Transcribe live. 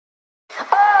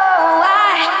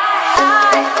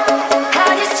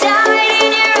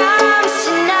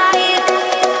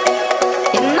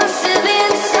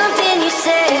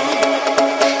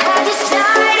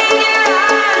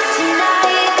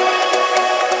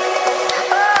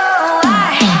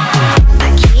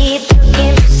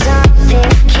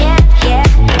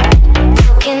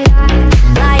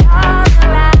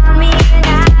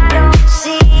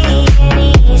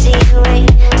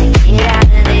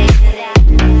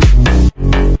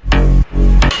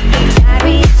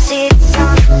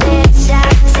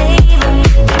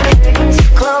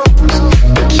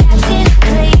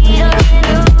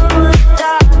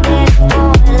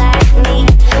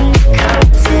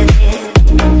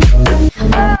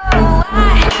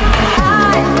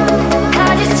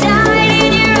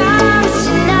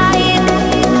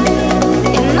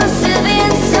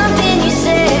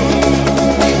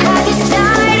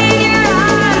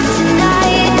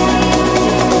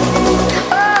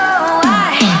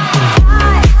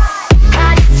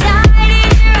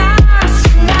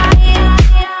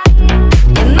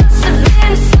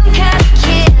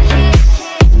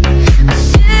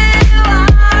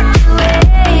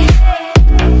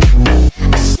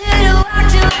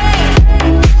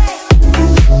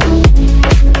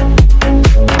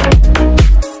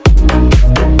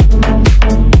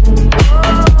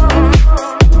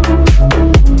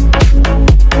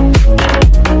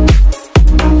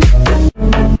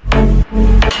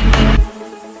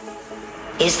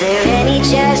Is there any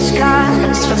just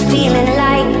cause for feeling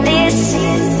like this?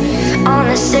 On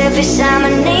the surface I'm a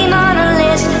name on a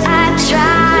list. I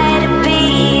try to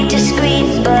be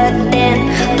discreet, but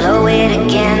then blow it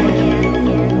again.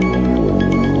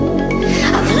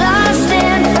 I've lost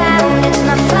and found, it's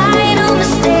my final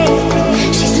mistake.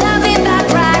 She's loving by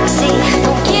proxy,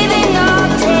 no giving or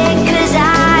take, 'cause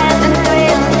I've been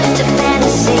thrilled to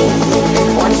fantasy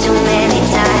one too many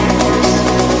times.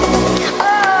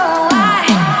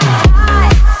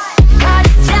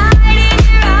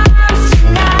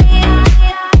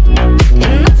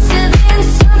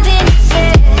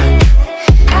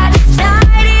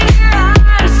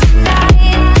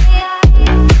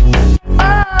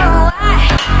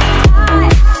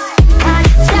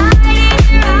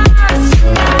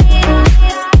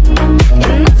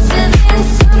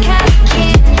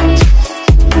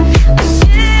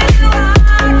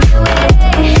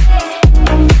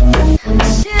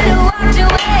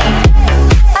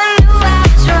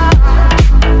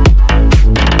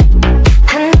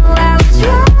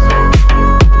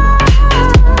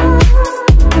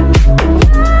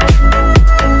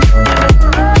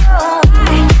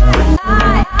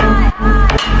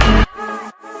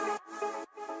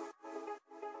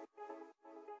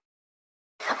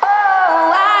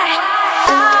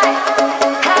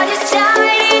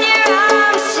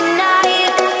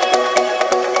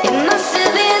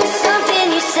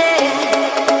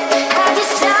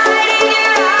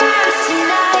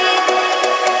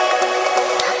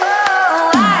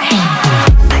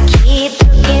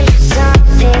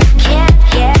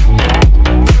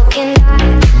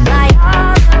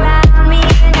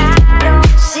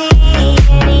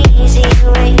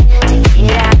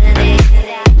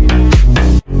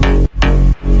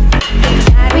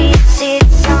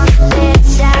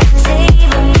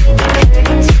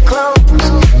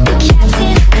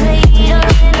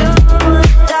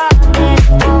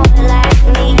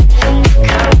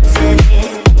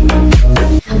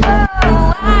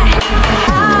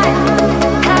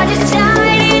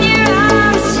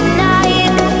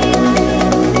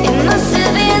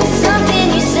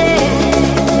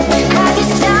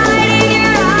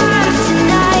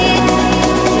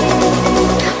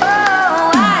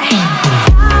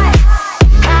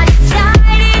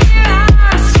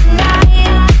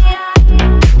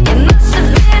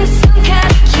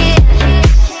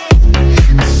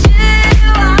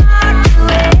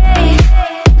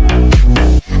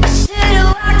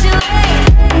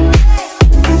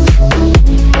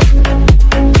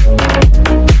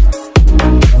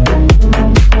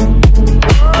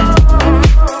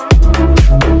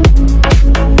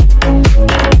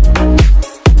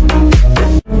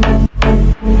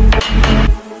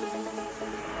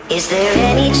 Is there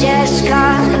any just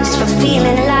cause for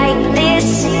feeling like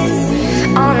this?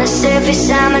 On the surface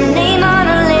I'm a name on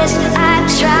a list. I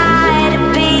try to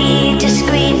be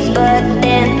discreet, but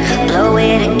then blow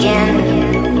it again.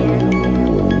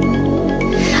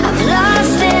 I've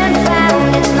lost and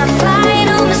found, it's my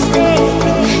final mistake.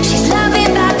 She's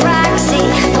loving by proxy,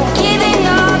 no giving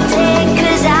or take,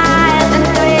 'cause I've been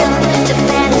thrilled to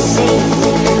fantasy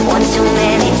one too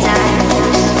many times.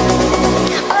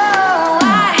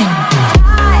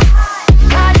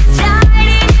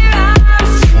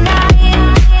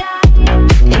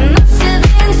 Must have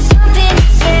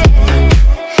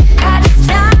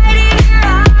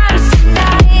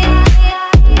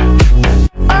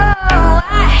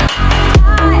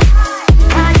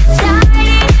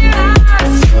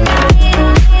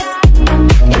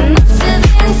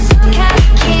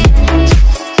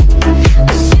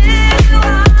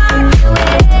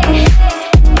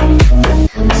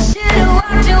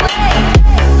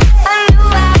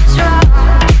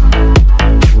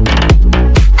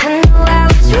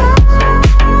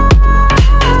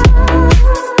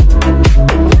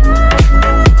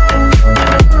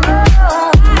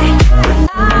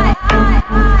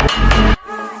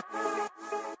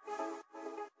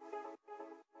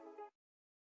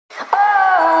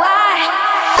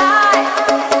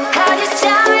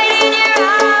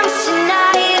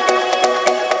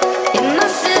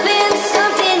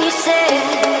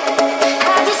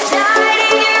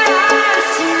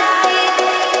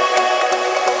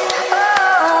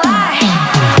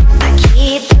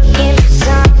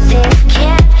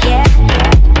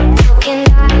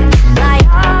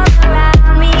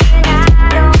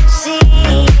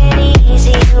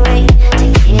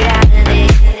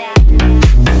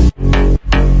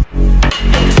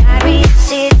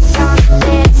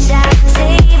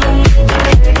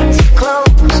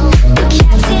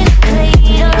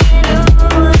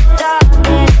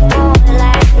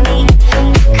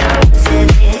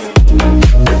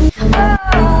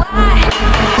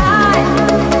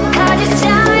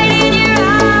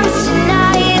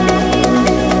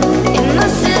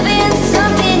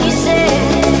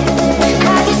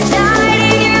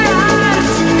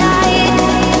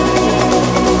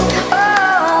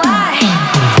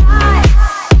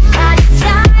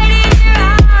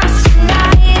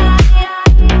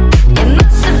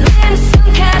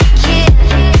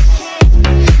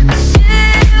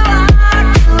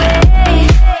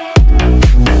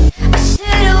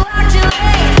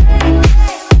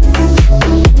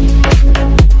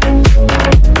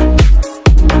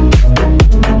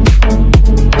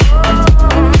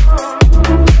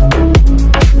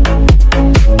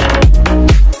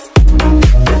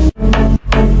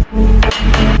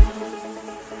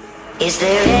Is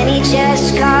there any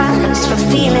just cause for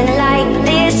feeling like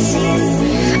this?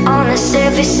 On the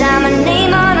surface I'm a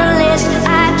name on a list.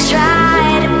 I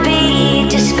try to be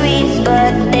discreet,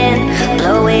 but then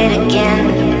blow it again.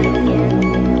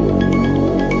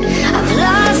 I've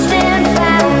lost and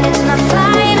found, it's my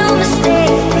final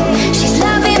mistake. She's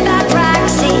loving by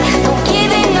proxy, no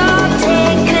giving or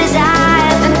take, 'cause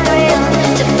I've been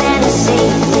thrilled to fantasy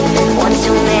one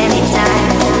too many times.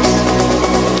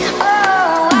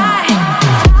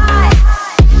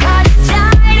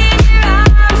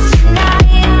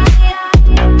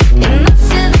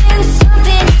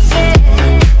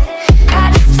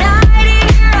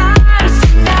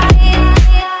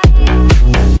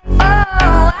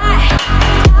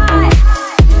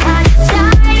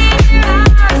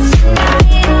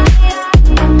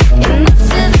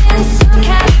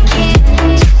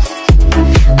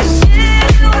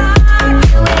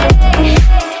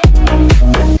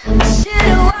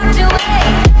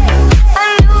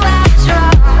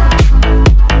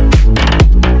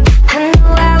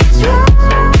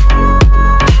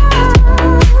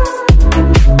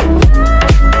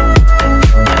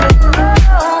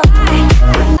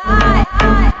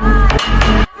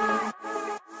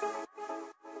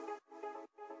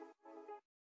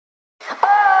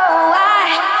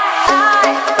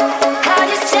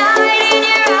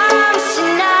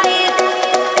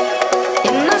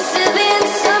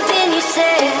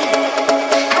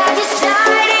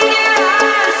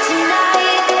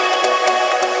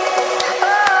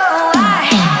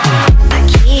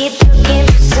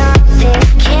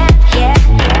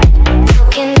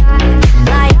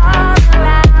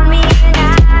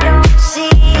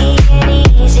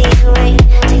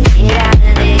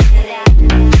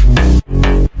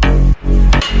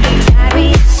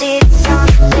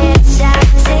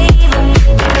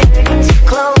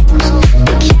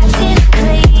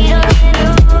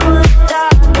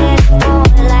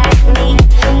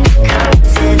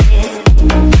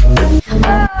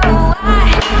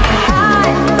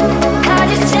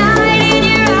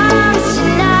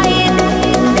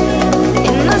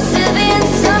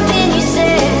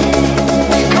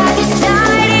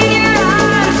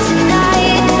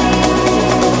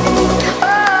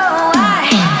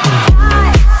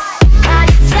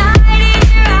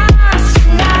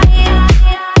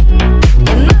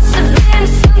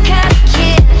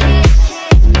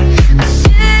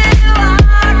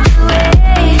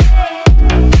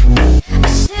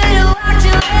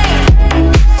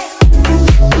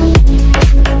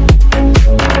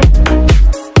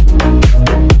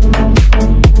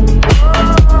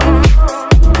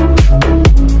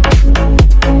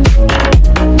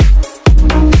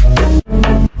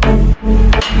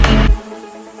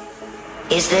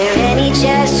 Is there any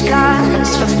just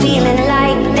cause for feeling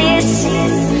like this?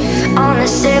 On the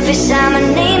surface I'm a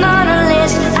name on a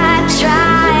list. I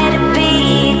try to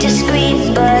be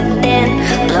discreet, but then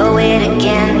blow it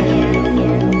again.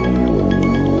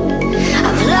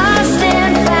 I've lost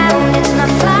and found, it's my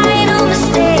final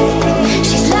mistake.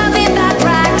 She's loving by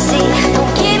proxy, no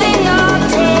giving or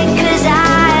take, 'cause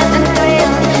I've been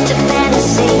thrilled to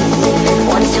fantasy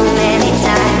one too many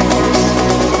times.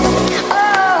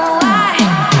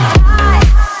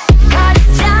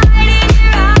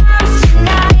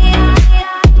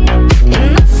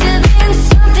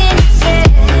 Say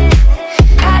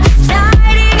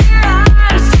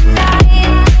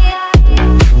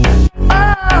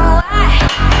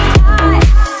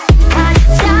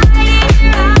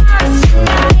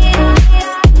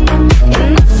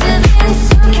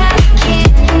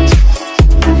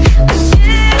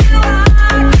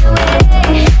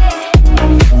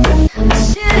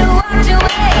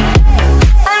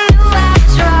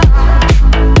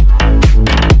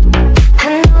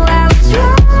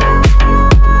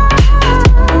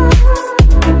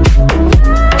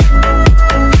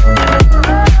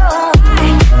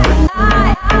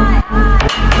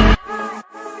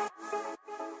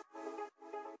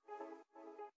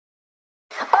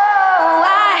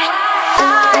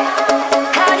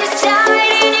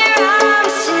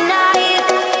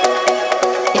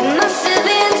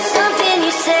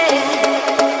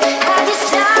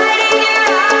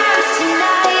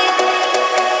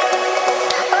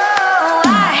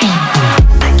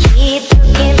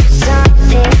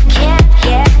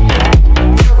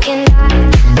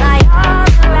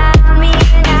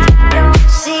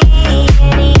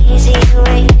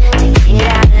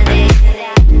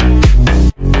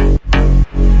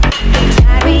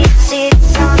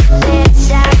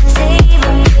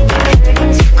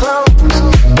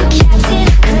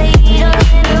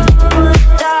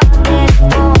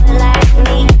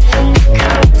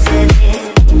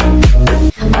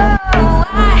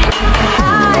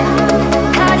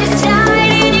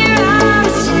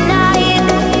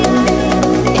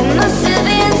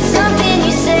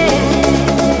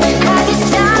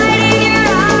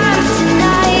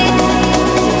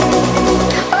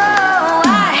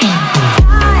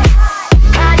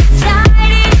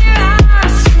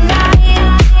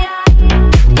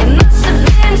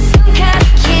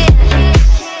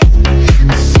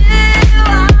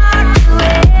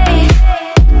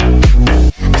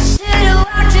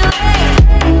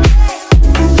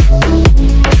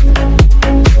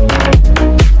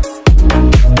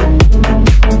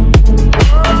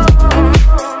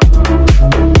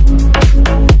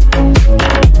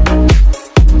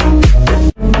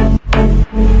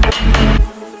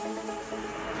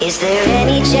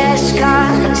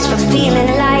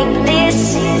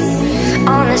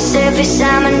surface,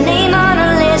 I'm a name on a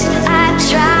list. I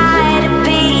try to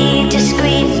be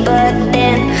discreet, but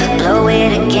then blow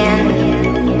it again.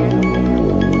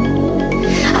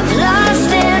 I've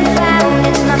lost and found,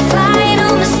 it's my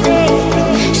final mistake.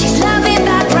 She's loving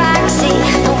by proxy,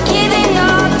 no giving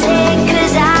or take,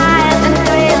 'cause I've been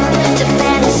thrilled to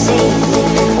fantasy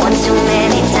one too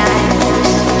many times.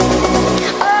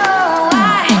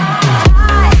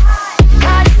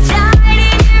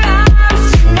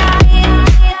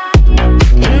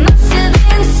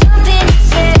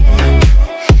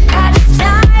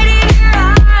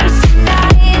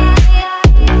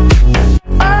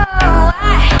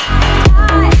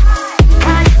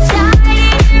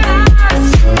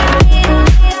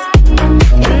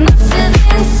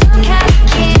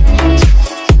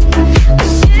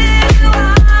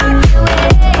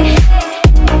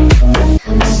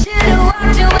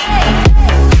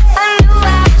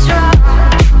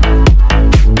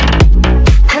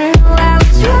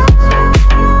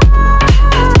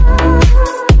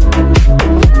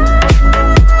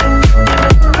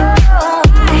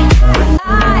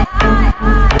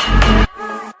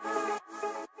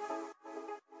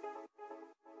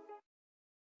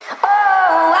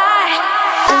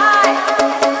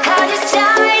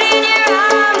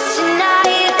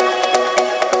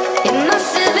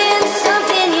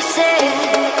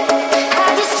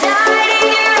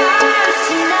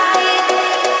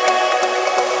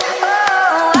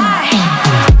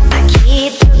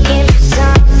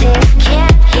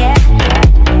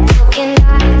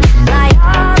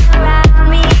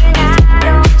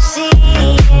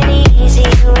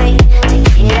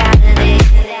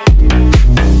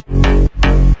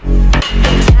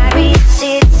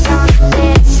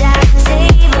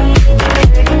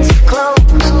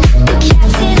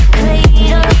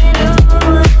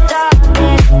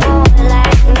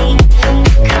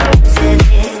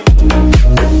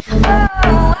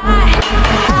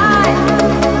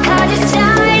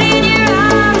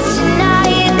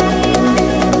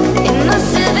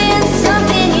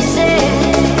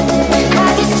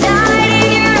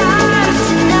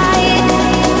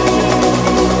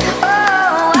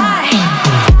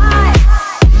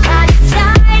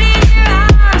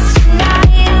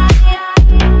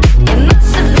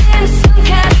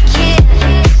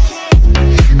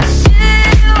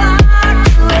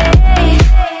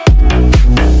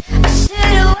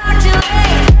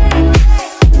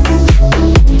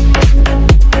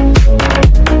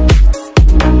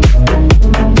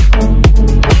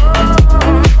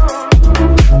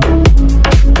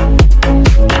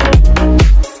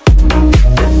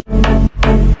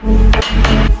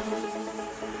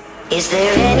 Is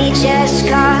there any just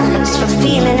cause for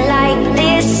feeling like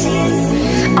this?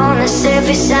 On the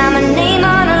surface, I'm a name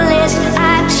on a list.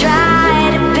 I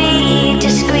try to be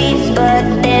discreet, but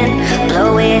then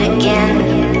blow it again.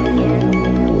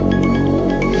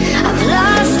 I've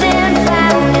lost and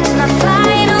found, it's my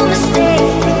final mistake.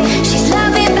 She's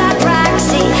loving by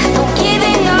proxy, no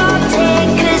giving or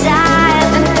take, 'cause I've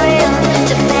been thrilled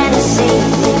to fantasy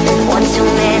one too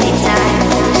many times.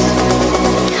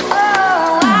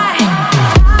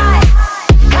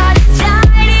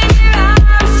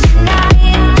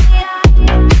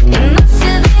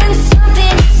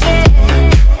 Said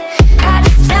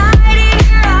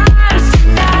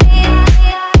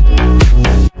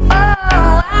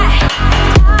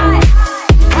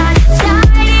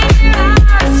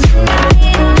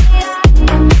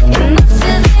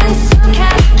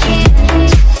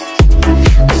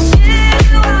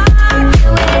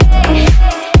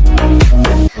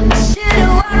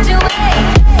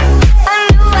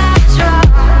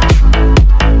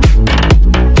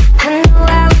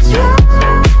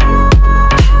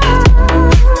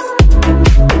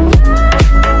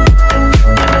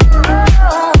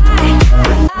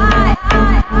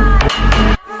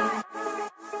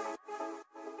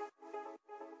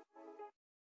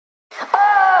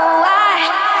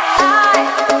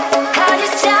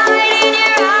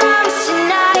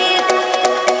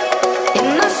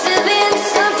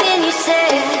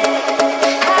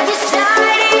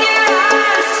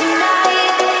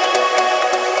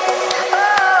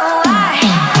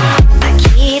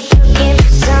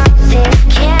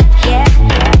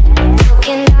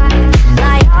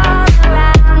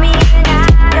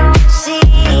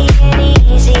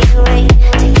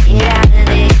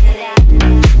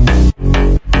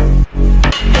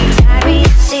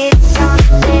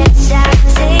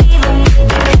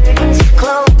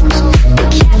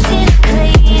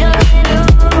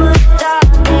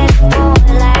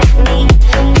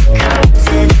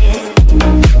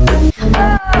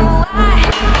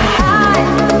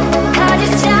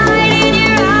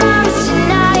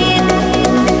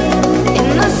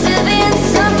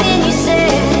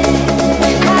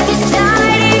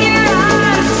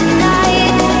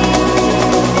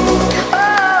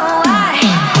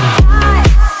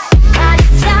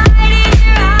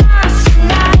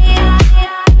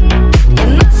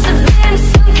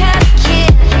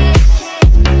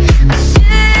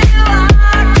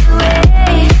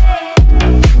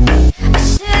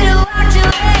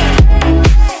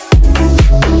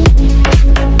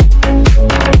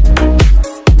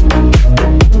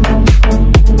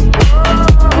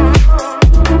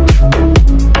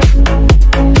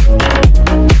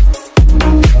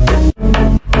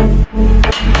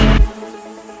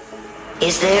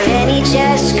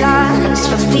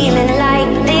feeling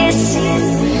like this.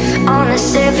 On the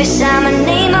surface, I'm a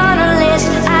name on a list.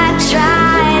 I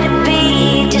try to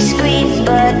be discreet,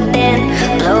 but then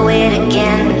blow it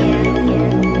again.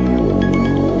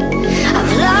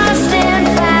 I've lost and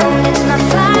found, it's my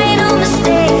final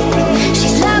mistake.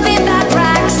 She's loving by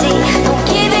proxy, no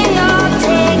giving or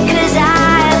take, 'cause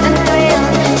I've been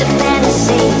thrilled to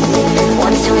fantasy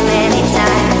one too many times.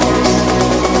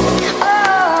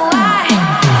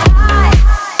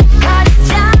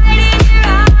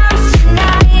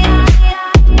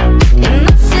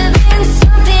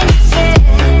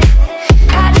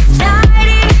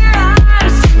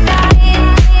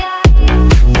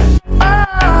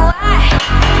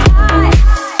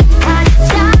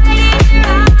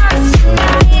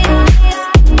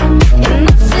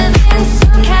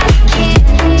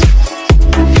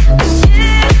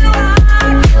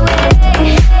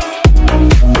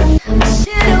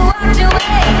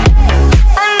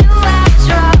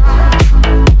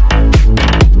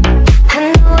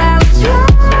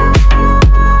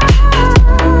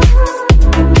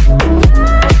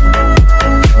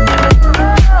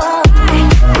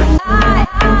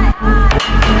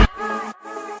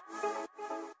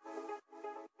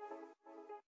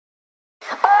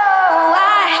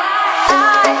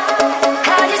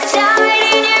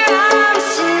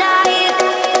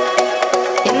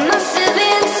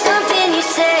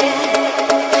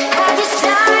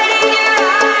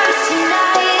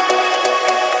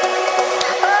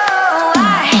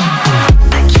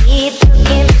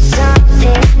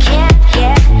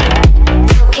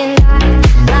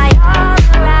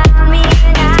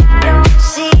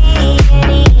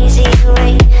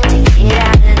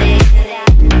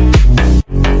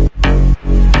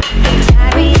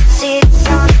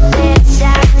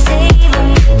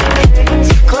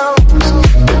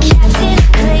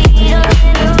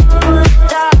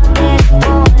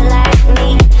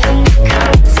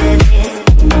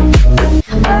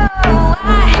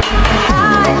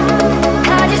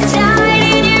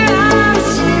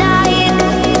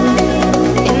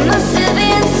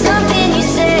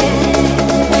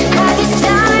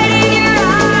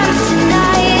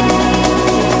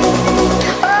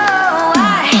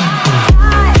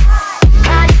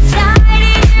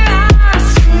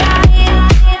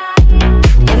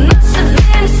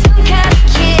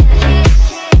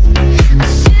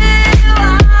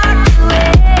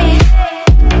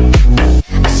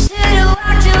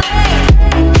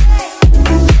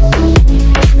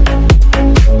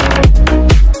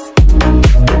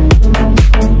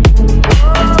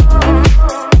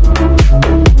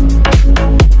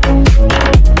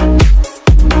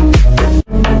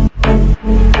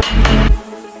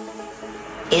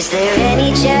 Is there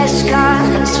any just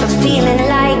cause for feeling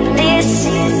like this?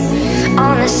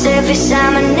 On the surface,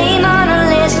 I'm a name on a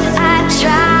list. I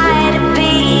try to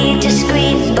be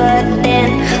discreet, but then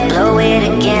blow it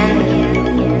again.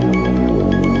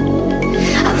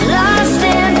 I've lost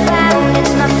and found,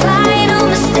 it's my final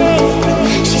mistake.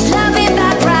 She's loving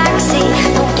by proxy,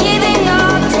 no giving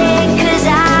or take, 'cause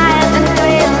I've been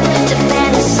thrilled to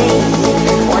fantasy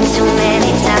one too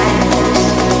many times.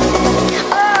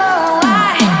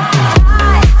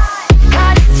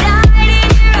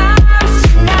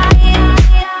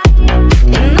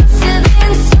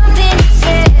 Something you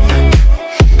said,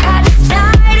 I just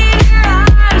died in your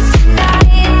arms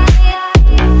tonight.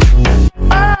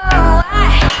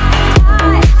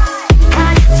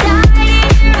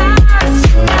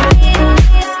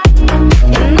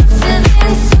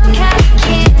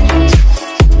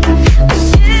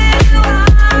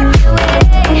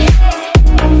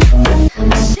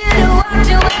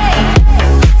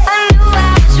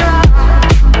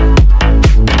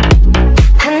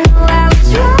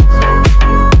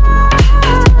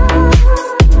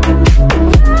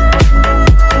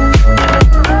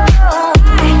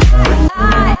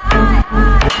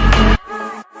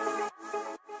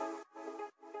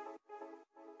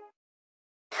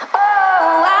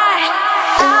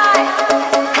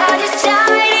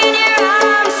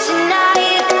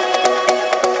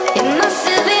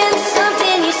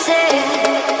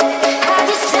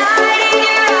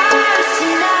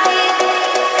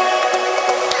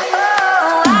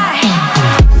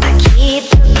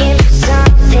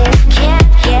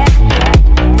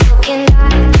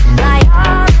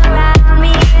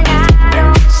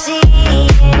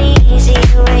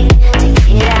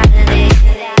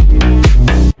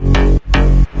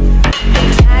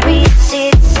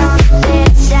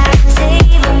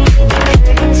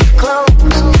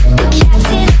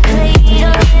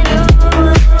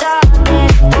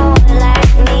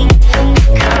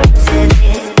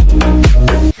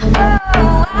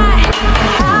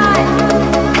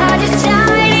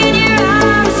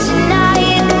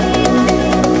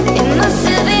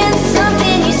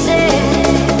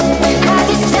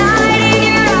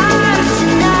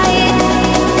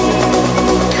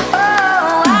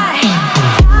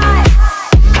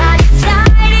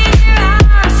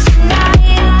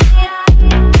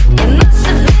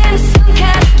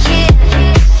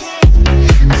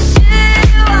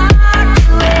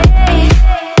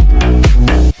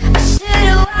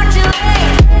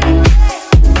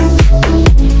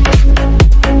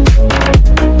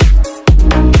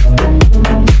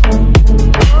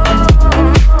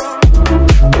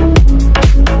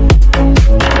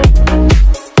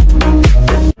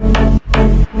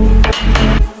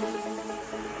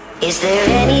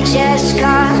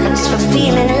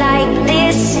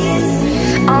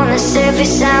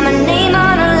 surface, I'm a name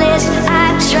on a list.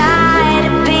 I try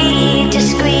to be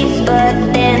discreet,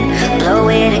 but then blow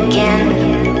it again.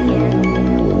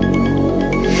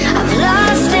 I've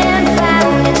lost and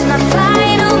found, it's my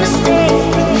final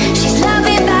mistake. She's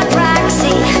loving by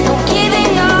proxy, no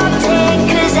giving or take,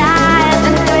 'cause I've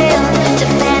been thrilled to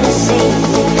fantasy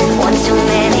one too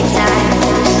many times.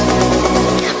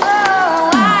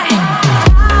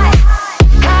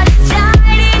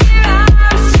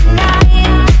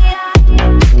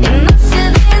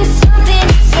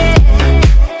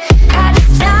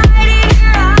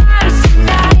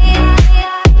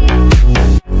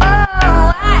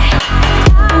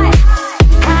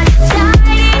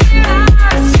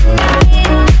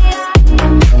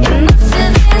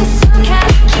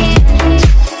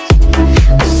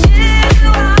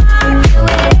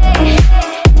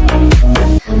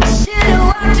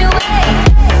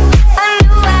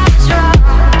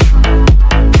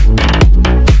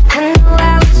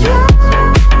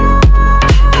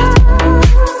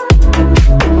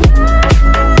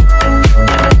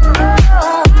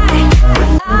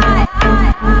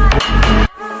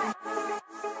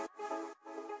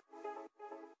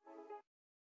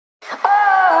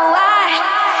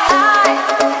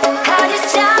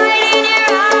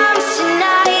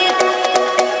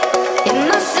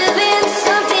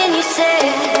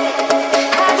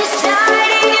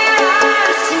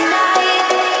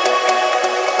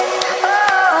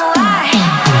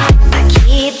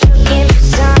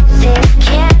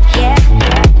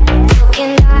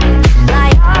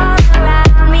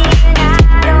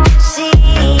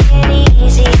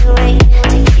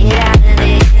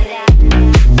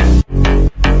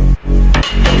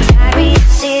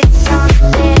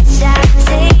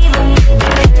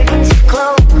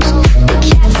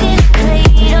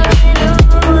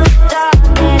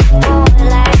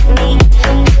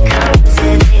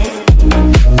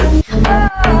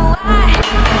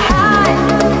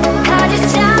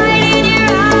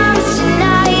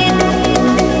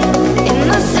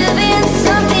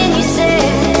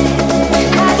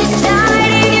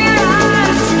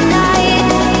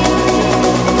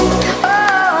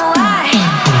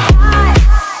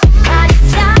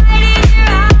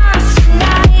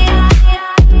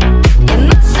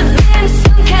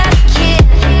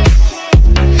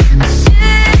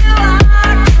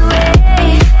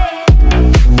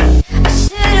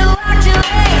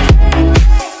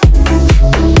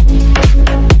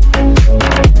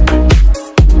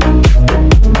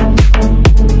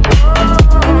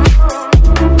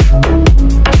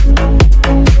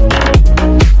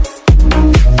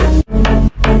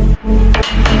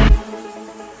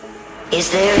 Is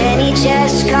there any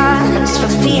just cause for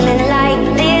feeling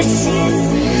like this?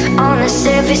 On the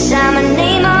surface, I'm a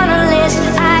name on a list.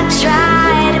 I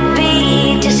try to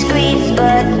be discreet,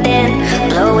 but then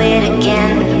blow it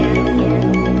again.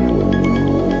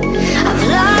 I've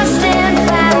lost and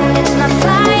found, it's my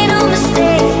final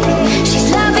mistake. She's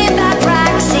loving by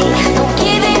proxy, no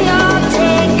giving or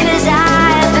take, 'cause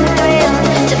I've been thrilled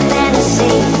to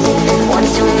fantasy one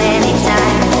too many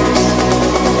times.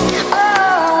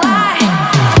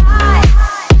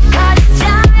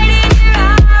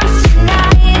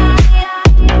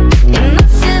 It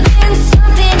must have been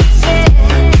something you said.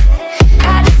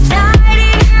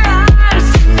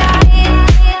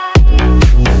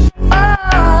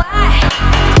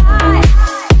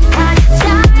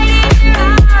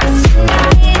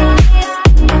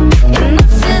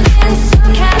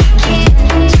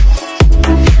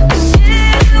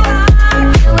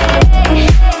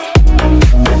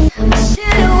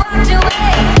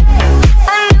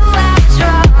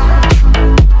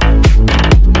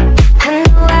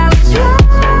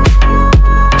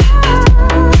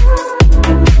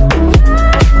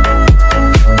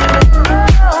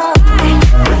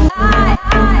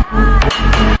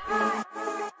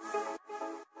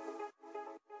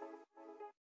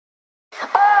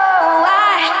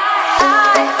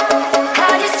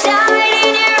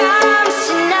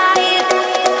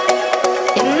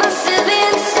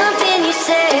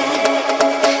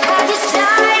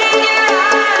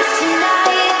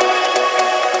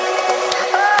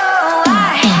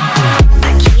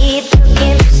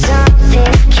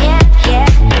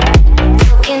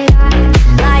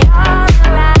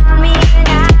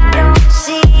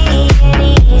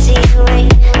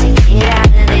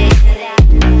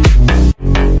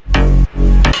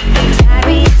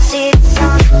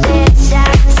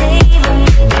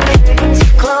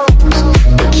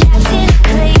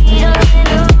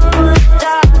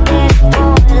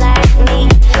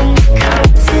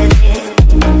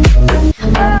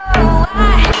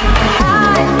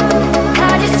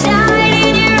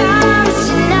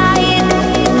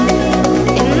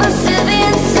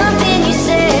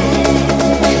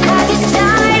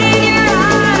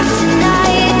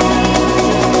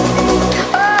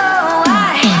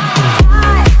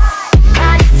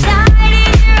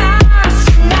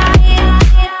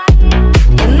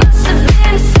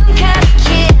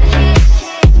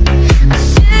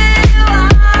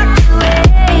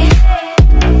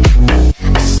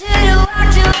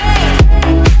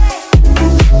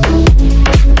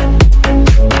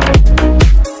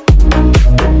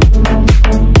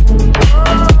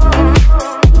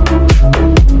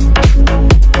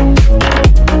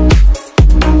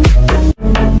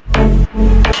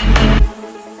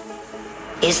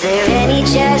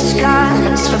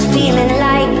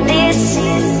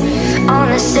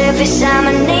 surface, I'm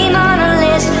a name on a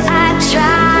list. I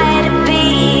try to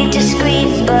be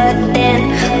discreet, but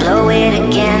then blow it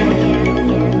again.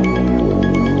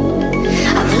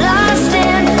 I've lost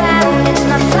and found, it's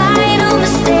my final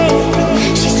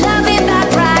mistake. She's loving by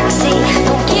proxy,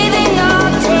 no giving or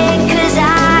take, 'cause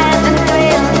I've been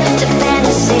thrilled to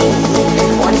fantasy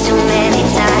one too many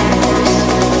times.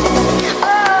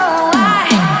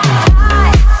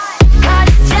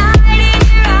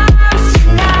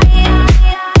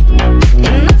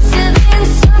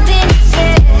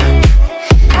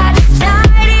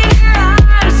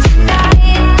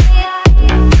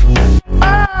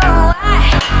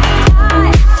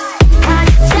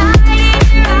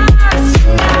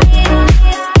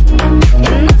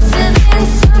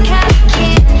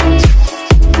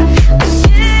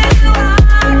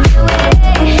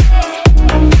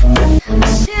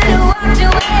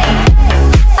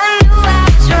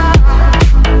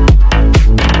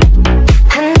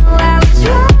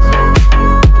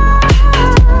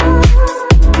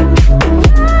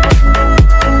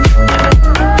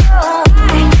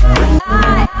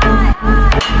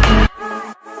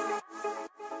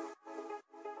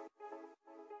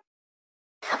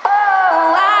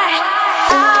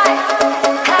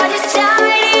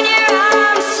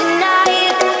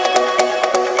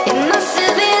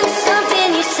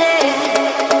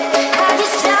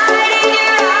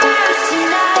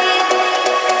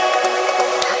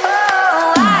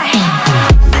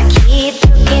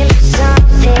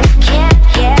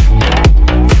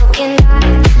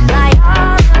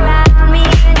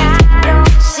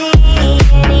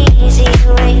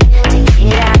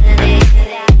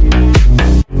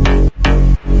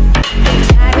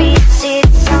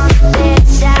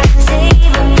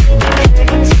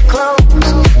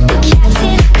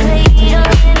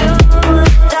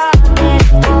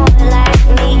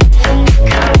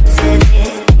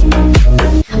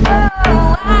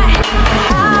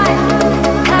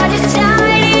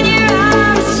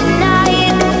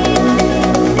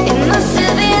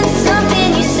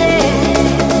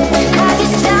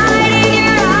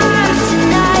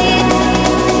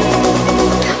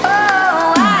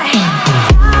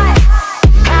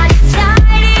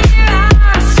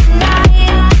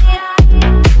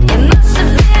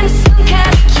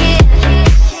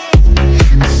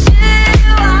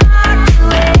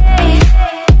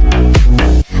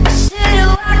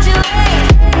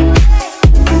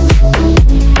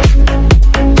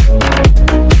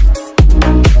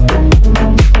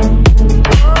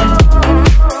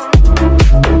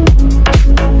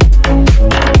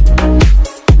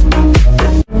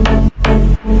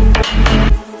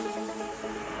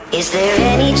 Is there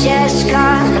any just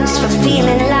cause for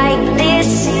feeling like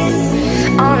this?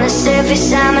 On the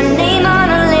surface, I'm a name on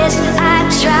a list. I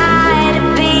try to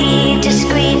be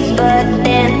discreet, but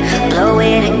then blow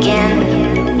it again.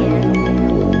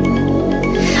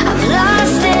 I've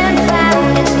lost and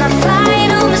found, it's my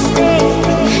final mistake.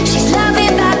 She's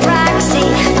loving by proxy,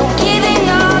 no giving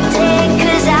or take,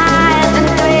 'cause I've been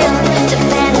thrilled to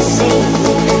fantasy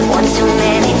one too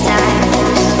many times.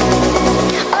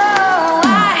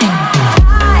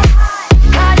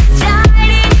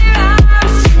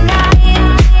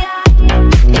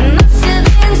 It must have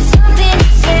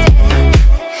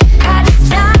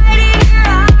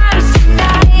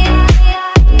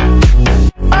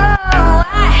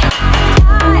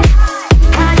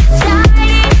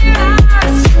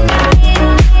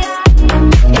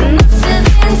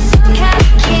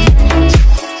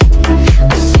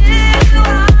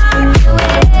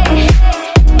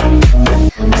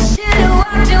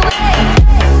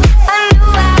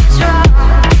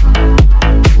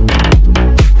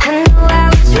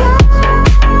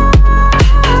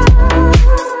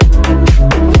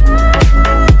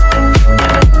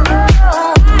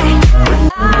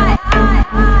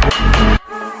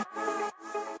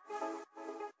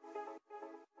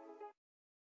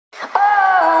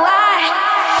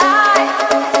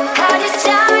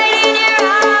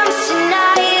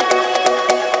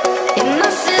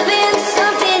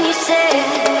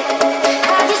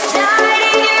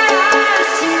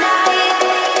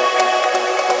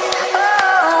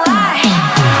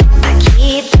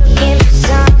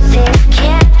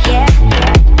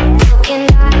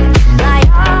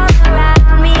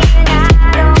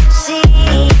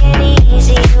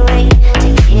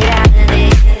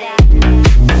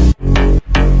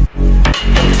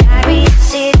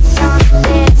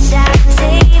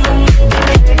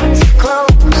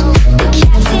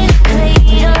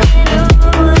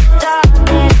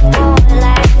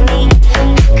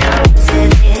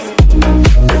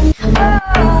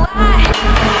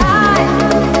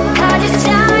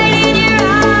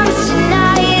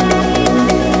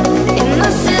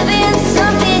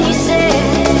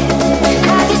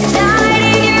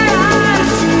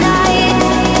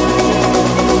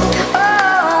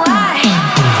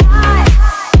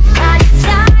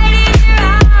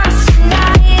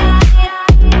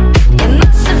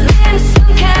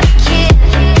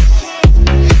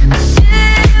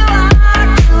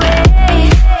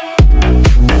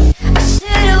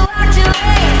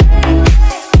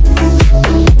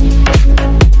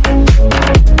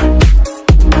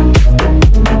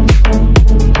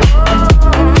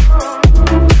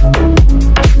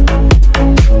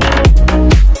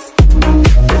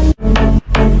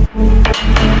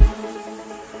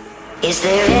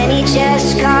any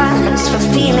just cause for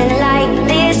feeling like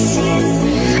this?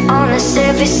 On the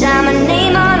surface I'm a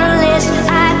name on a list.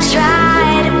 I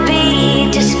try to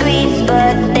be discreet,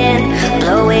 but then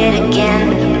blow it again.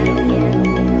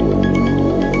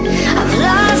 I've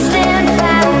lost and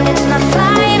found, it's my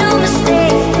final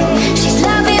mistake. She's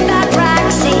loving by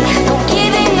proxy, no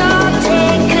giving or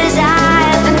take, 'cause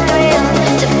I've been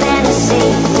thrilled to fantasy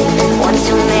one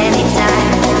too many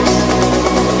times.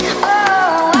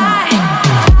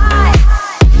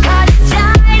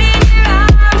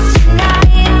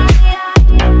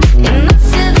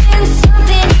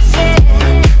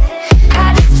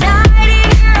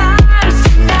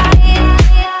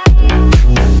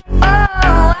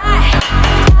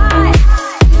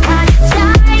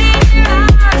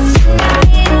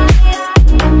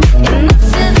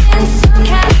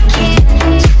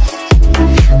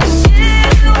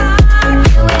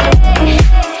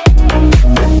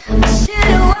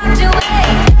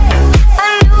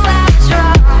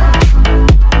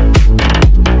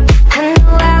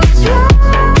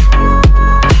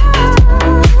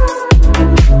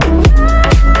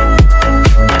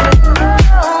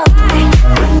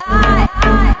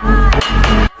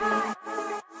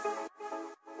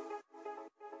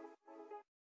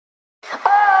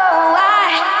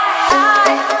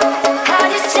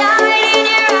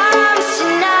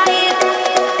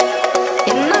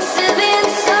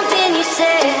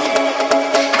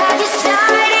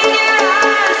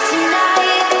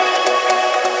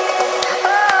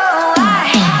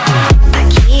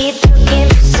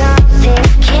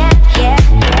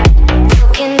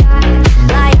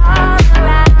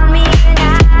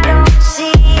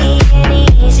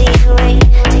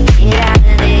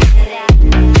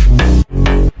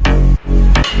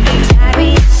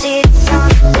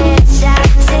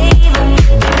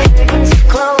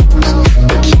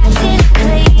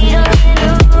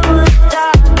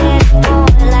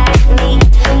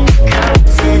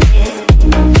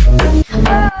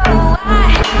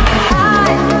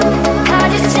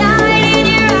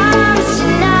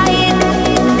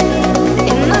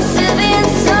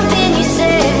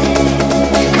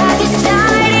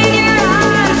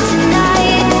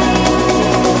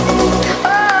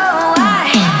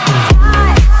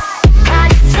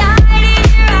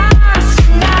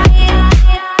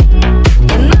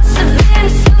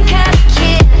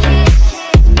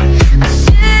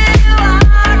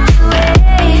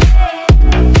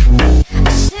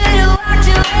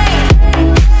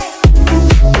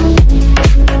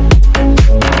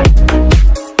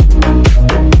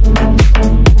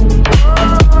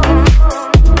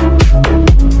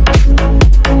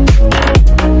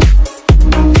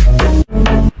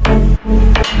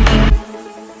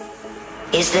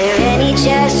 Is there any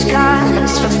just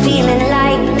cause for feeling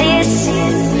like this?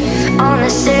 On the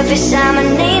surface I'm a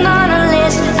name on a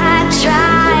list. I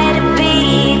try to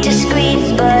be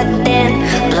discreet, but then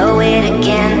blow it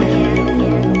again.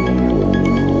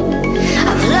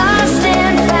 I've lost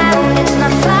and found, it's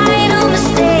my final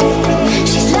mistake.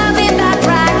 She's loving by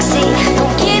proxy, no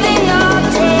giving or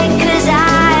take, 'cause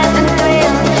I've been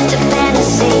thrilled to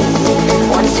fantasy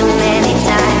one too many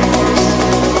times.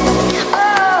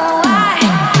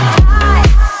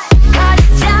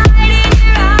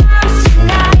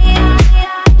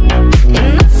 It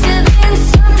must have been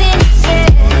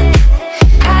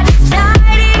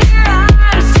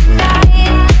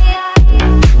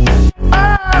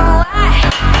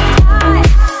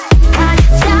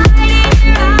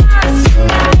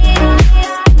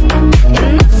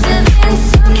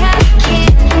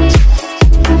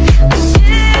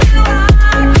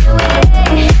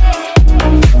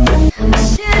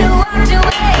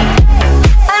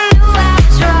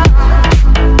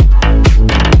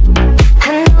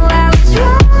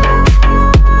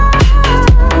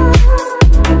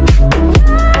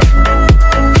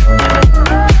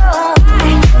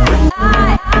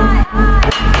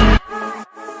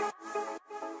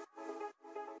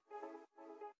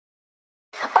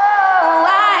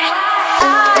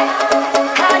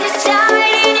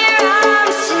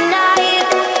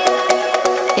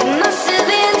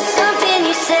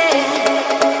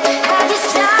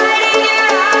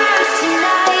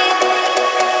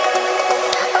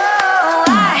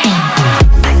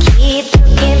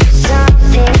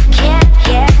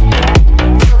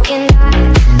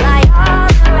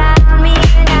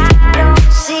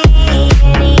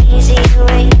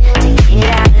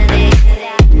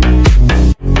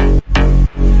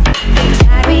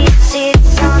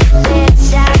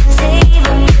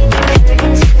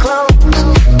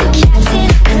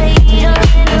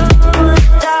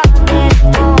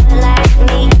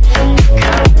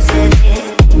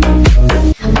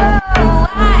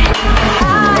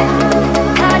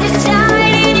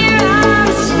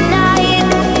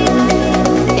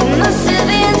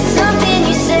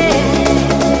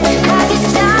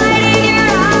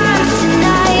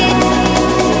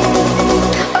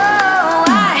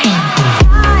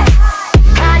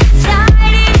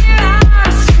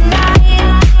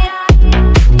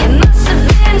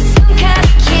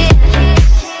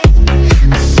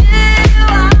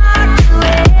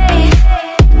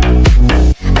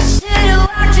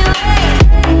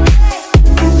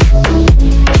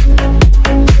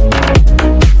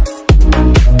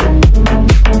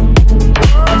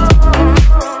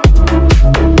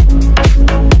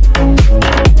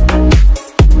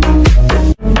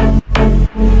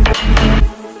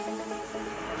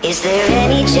Is there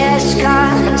any just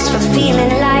cause for feeling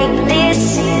like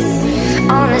this?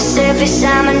 On the surface,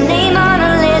 I'm a name on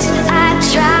a list. I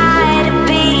try to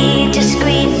be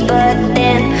discreet, but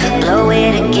then blow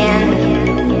it again.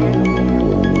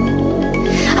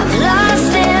 I've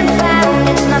lost and found,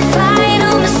 it's my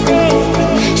final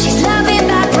mistake. She's loving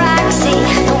by proxy,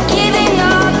 no giving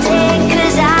or take,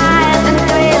 'cause I've been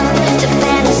thrilled to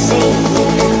fantasy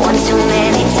one too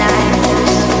many times.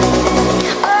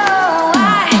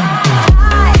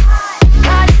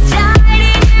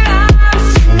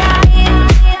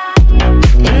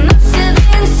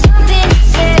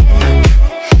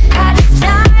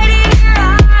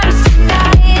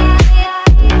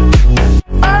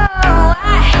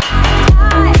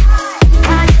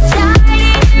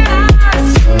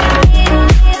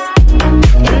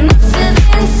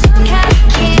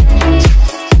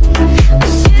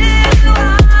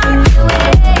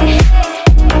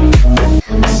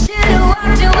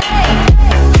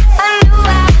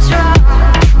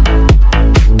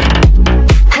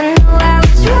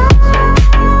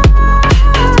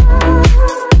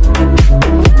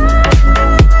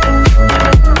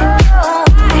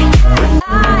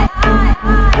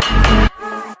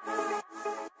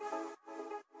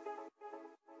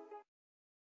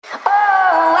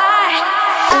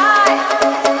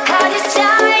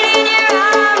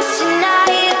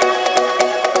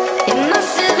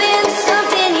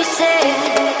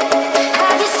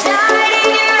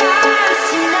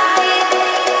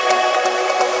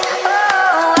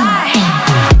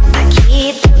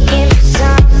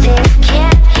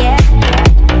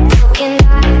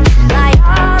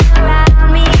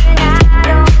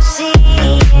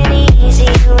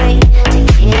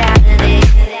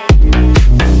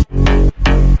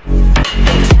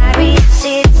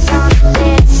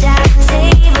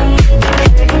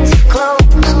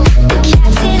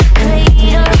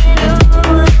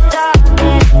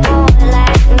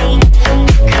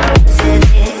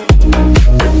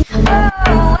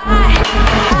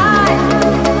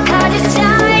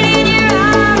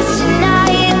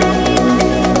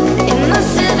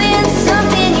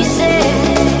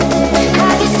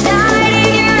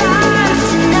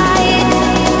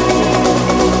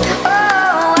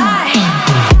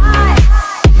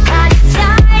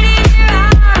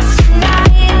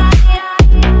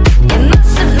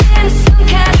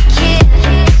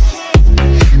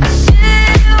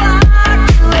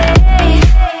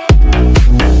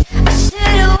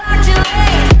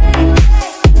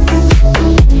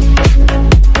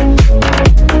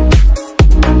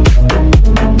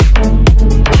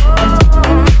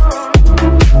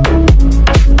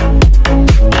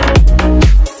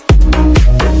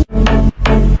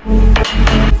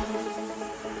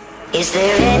 Is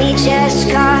there any just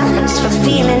cause for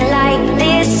feeling like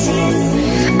this?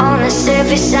 On the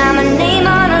surface, I'm a name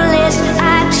on a list.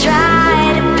 I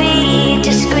try to be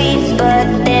discreet, but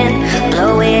then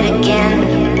blow it again.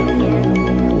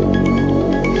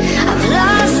 I've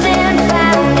lost and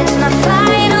found, it's my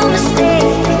final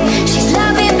mistake. She's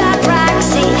loving by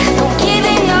proxy, no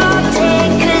giving or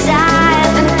take, 'cause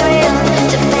I've been thrilled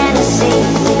to fantasy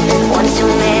one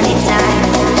too many times.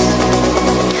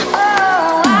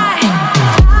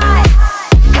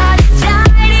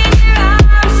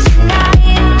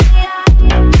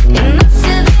 It must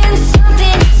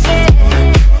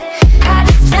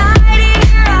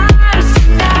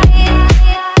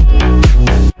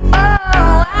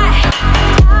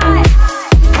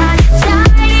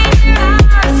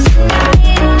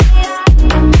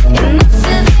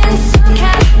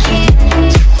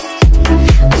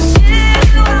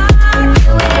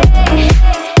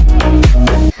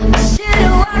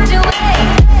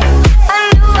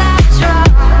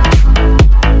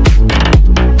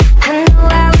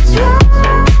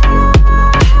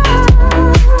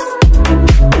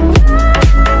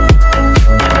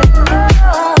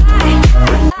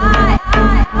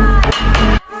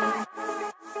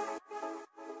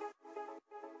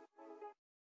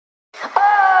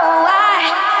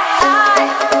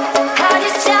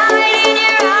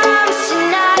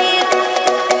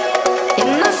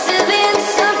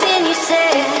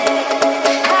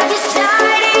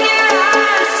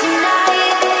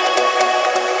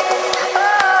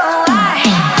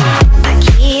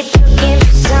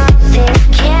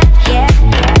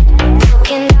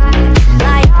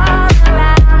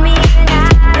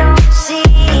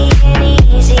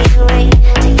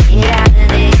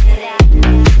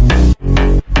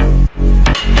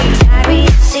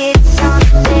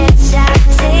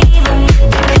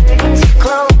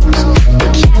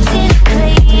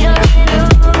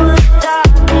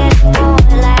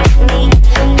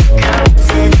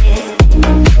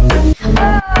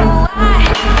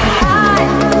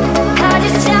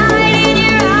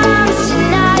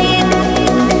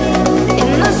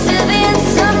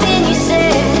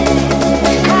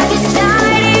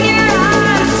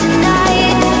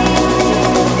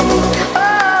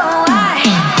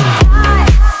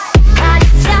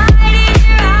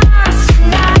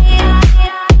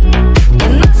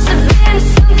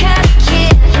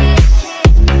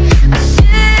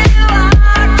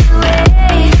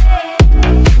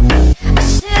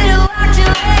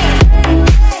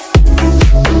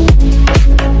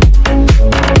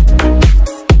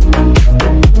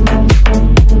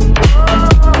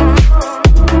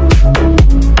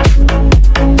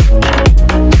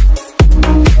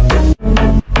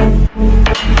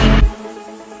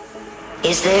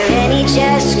Is there any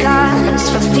just cause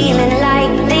for feeling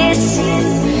like this?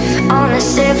 On the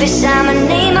surface, I'm a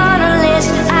name on a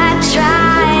list. I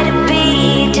try to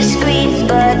be discreet,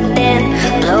 but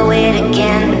then blow it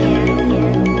again.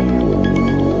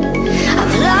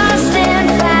 I've lost and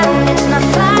found, it's my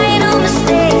final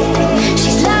mistake.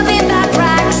 She's loving by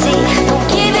proxy, no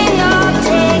giving or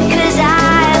take, 'cause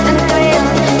I've been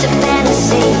thrilled to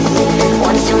fantasy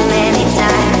one too many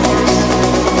times.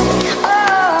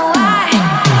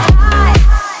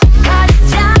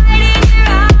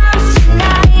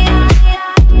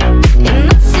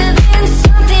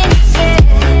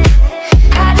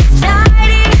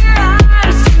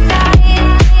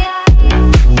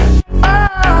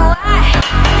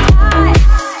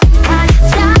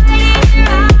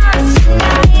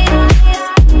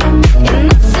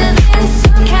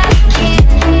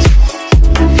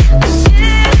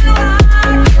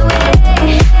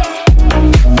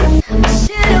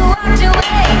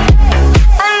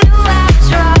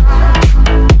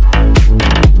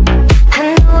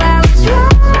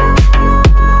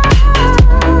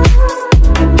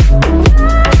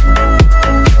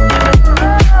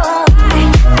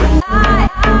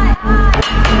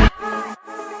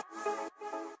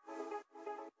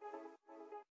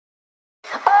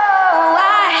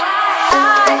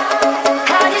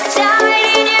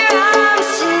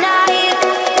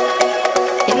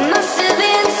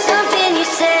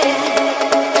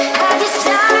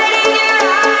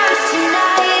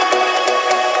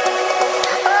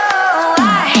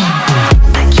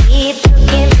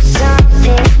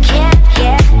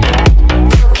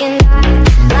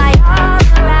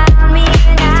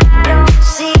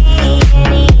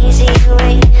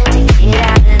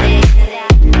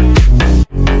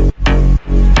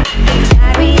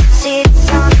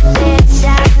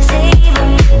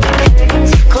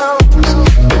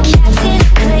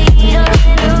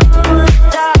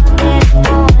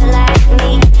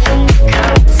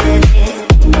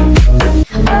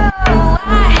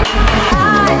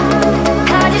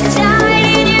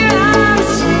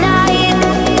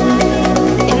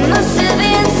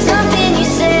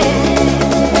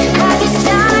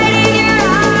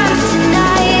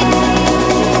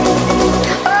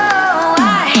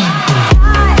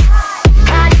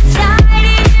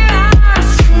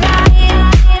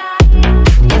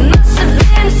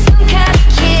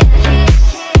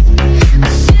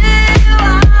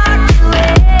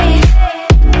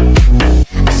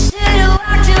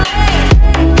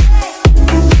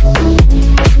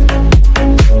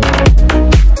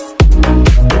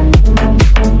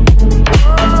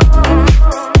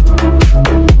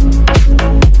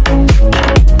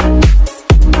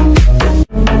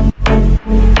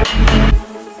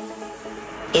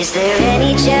 Is there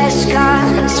any just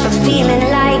cause for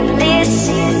feeling like this?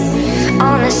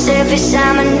 On the surface,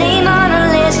 I'm a name on a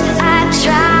list. I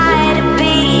try to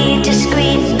be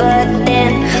discreet, but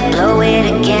then blow it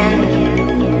again.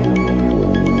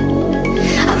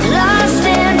 I've lost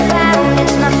and found,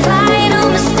 it's my final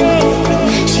mistake.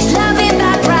 She's loving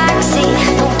by proxy,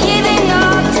 no giving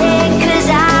or take, 'cause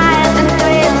I've been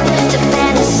thrilled to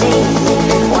fantasy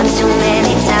one too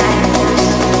many times.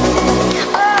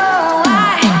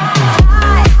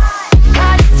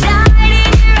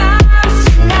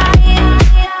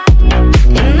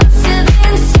 It must have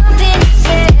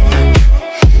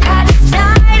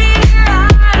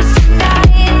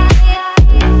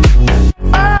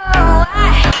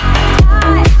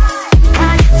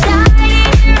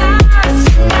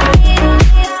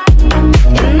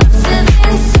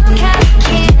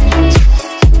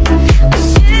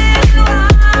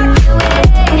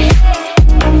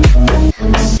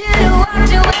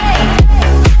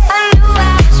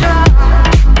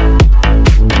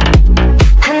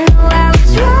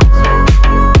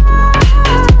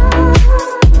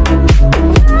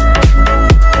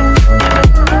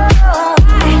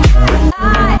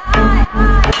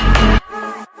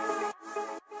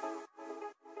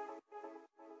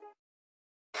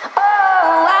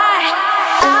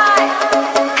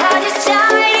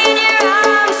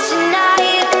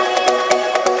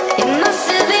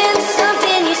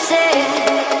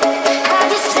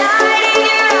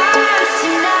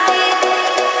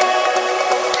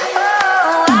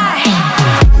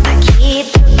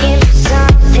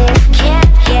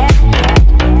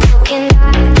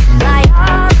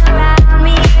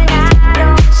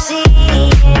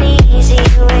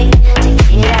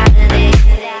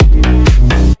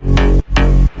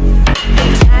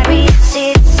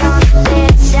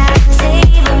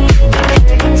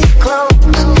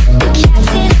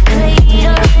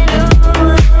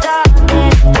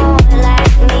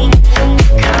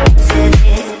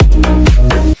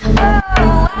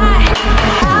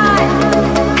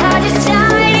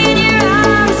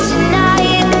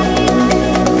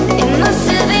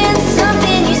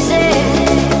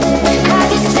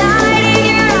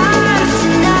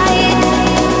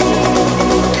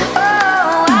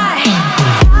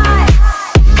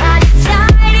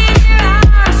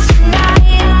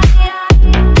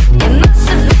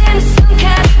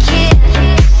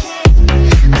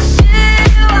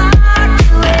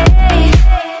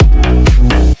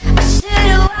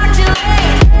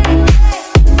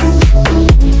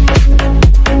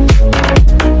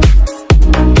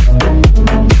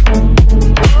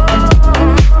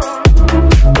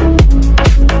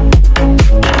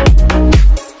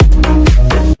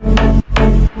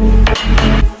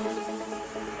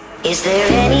Is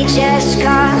there any just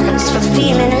cause for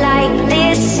feeling like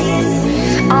this?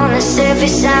 On the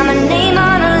surface, I'm a name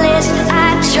on a list.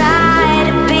 I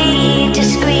try to be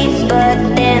discreet, but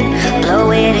then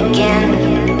blow it again.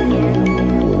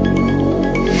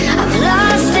 I've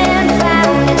lost and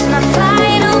found, it's my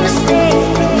final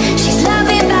mistake. She's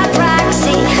loving by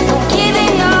proxy, no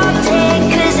giving or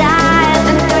take, 'cause I've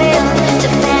been thrilled to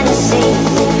fantasy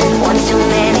one too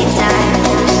many times.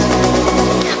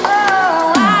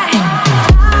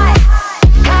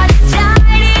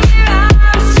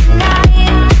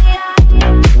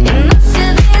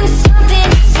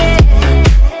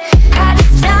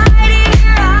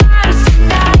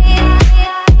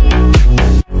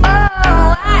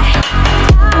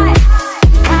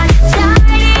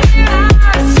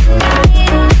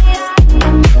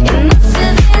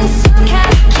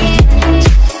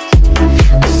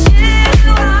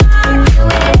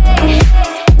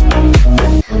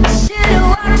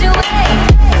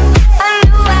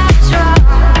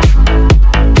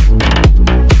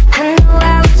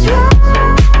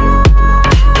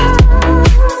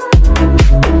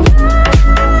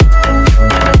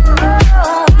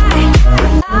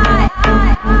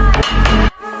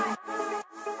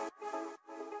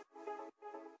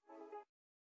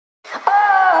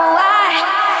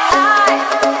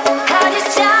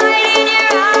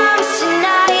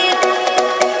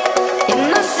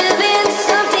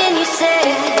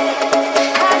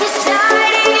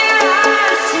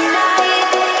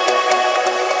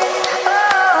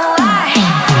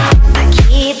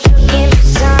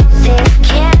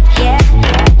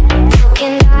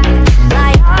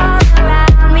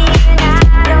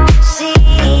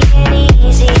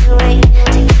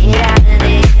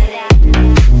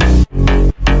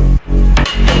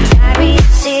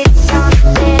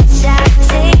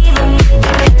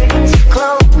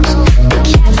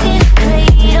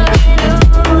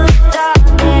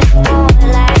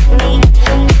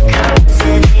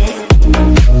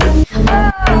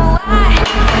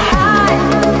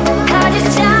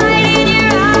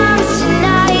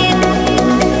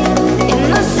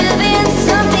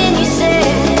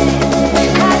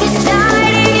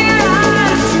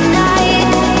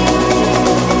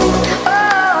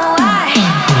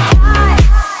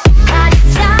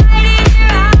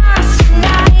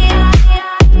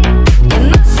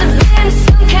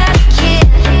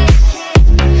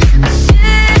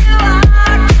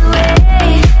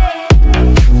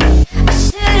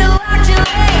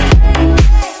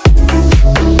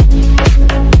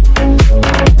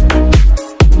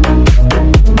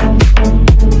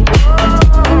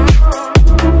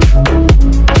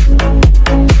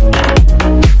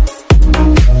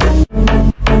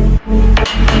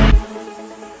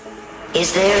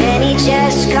 Is there any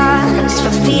just cause for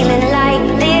feeling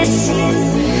like this?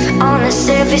 On the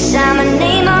surface, I'm a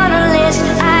name on a list.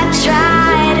 I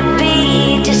try to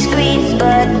be discreet,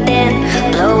 but then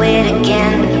blow it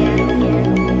again.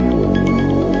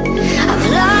 I've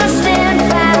lost and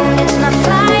found, it's my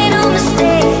final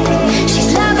mistake.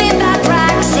 She's loving by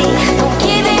proxy, no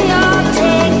giving or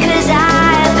take, 'cause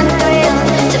I've been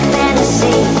thrilled to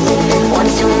fantasy one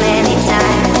too many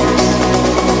times.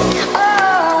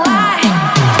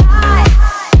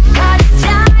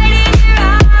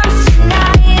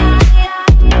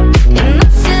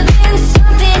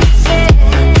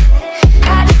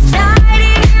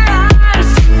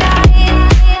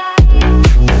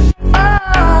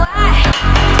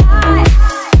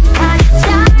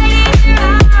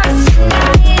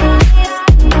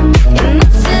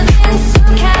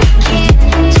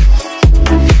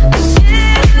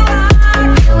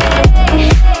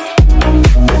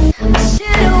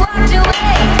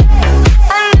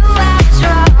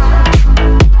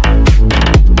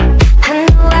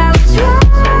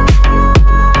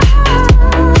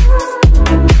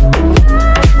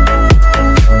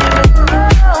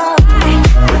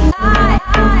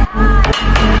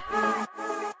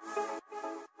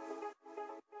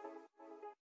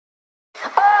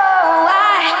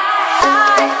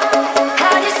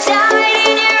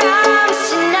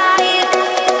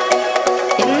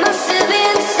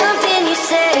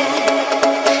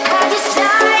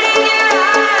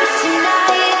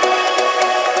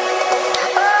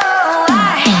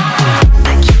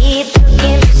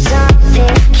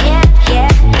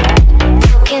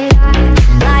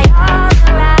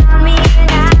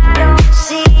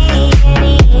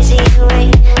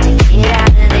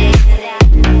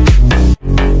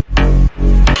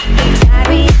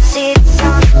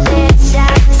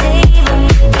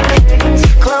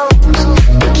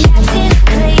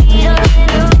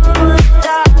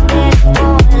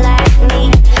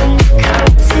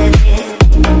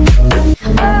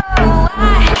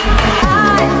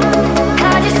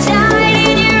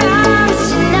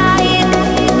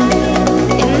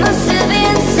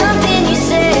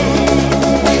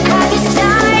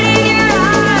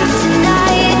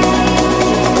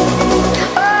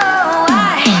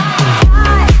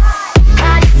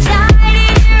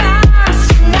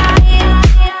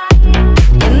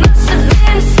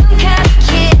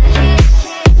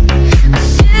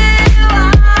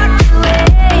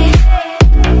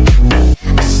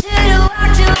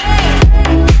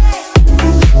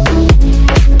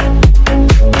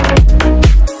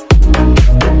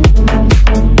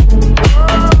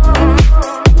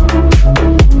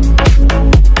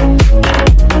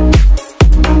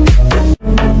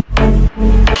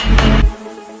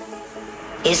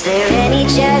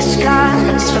 the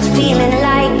scars for feeling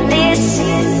like this.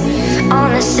 On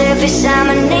the surface I'm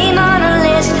a name on